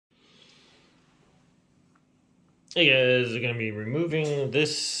Hey guys, we're going to be removing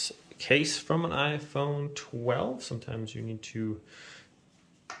this case from an iPhone 12. Sometimes you need to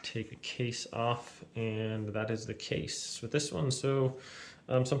take a case off, and that is the case with this one. So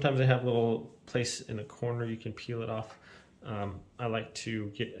sometimes they have a little place in a corner you can peel it off. I like to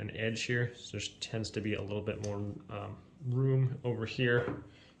get an edge here, so there tends to be a little bit more room over here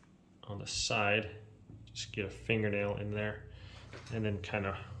on the side. Just get a fingernail in there and then kind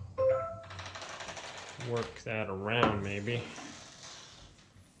of work that around maybe.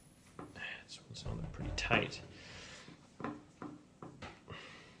 This one's on there pretty tight. Good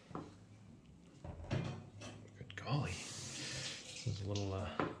golly. This is a little,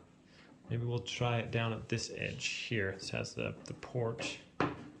 maybe we'll try it down at this edge here. This has the port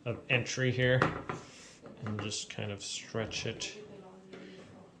of entry here. And just kind of stretch it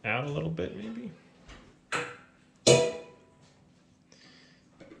out a little bit maybe.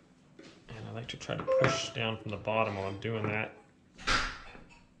 I like to try to push down from the bottom while I'm doing that.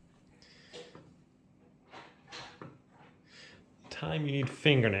 The time you need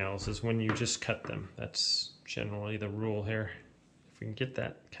fingernails is when you just cut them. That's generally the rule here. If we can get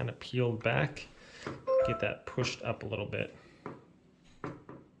that kind of peeled back, get that pushed up a little bit.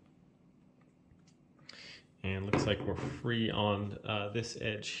 And looks like we're free on this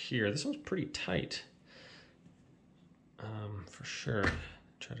edge here. This one's pretty tight, for sure.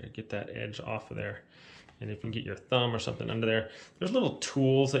 Try to get that edge off of there. And if you can get your thumb or something under there, there's little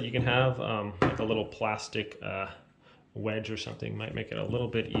tools that you can have, like a little plastic wedge or something might make it a little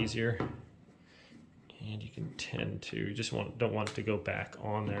bit easier. And you can tend to, you just don't want it to go back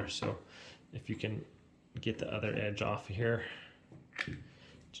on there. So if you can get the other edge off of here,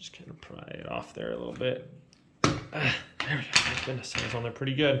 just kind of pry it off there a little bit. There we go. My goodness, that was on there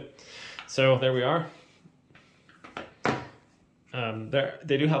pretty good. So there we are.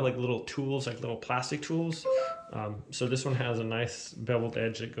 They do have like little tools, like little plastic tools. So this one has a nice beveled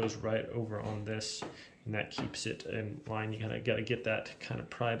edge that goes right over on this, and that keeps it in line. You gotta get that kind of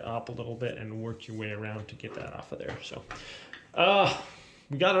pried up a little bit and work your way around to get that off of there. So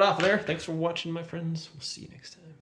we got it off of there. Thanks for watching, my friends. We'll see you next time.